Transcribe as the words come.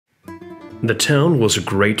The town was a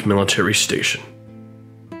great military station.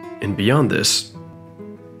 And beyond this,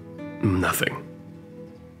 nothing.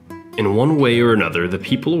 In one way or another, the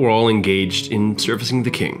people were all engaged in servicing the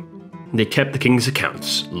king. They kept the king's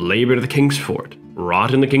accounts, labored at the king's fort,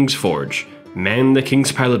 wrought in the king's forge, manned the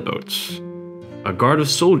king's pilot boats. A guard of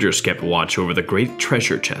soldiers kept watch over the great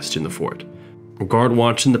treasure chest in the fort. A guard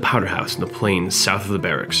watched in the powder house in the plains south of the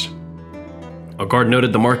barracks. A guard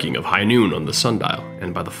noted the marking of high noon on the sundial,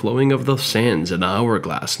 and by the flowing of the sands in the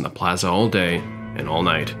hourglass in the plaza all day and all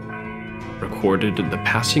night, recorded the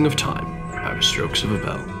passing of time by the strokes of a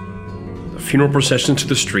bell. The funeral processions to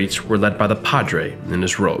the streets were led by the padre in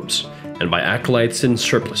his robes, and by acolytes in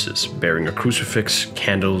surplices bearing a crucifix,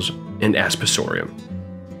 candles, and aspersorium.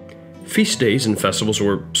 Feast days and festivals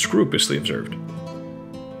were scrupulously observed.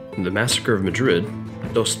 The massacre of Madrid,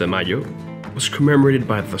 2 de Mayo, was commemorated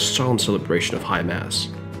by the solemn celebration of High Mass,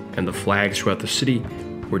 and the flags throughout the city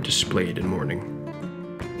were displayed in mourning.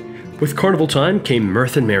 With carnival time came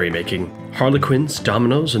mirth and merrymaking. Harlequins,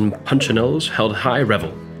 dominoes, and punchinellos held high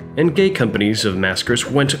revel, and gay companies of maskers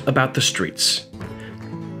went about the streets.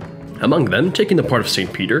 Among them, taking the part of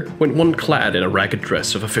St. Peter, went one clad in a ragged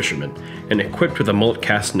dress of a fisherman, and equipped with a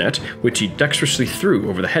mullet-cast net, which he dexterously threw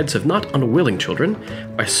over the heads of not unwilling children,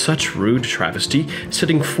 by such rude travesty,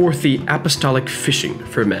 setting forth the apostolic fishing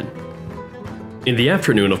for men. In the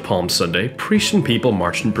afternoon of Palm Sunday, priests and people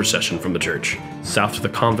marched in procession from the church. South of the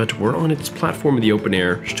convent, where on its platform in the open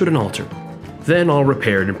air stood an altar. Then all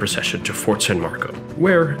repaired in procession to Fort San Marco,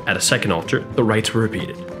 where, at a second altar, the rites were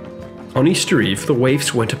repeated. On Easter Eve, the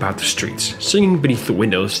waifs went about the streets, singing beneath the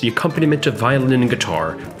windows the accompaniment of violin and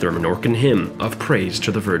guitar, their Menorcan hymn of praise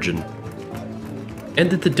to the Virgin.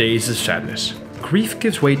 Ended the days of sadness. Grief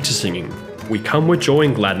gives way to singing. We come with joy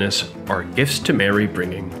and gladness, our gifts to Mary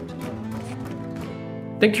bringing.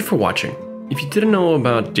 Thank you for watching. If you didn't know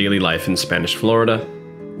about daily life in Spanish Florida,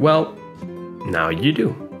 well, now you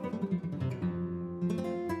do.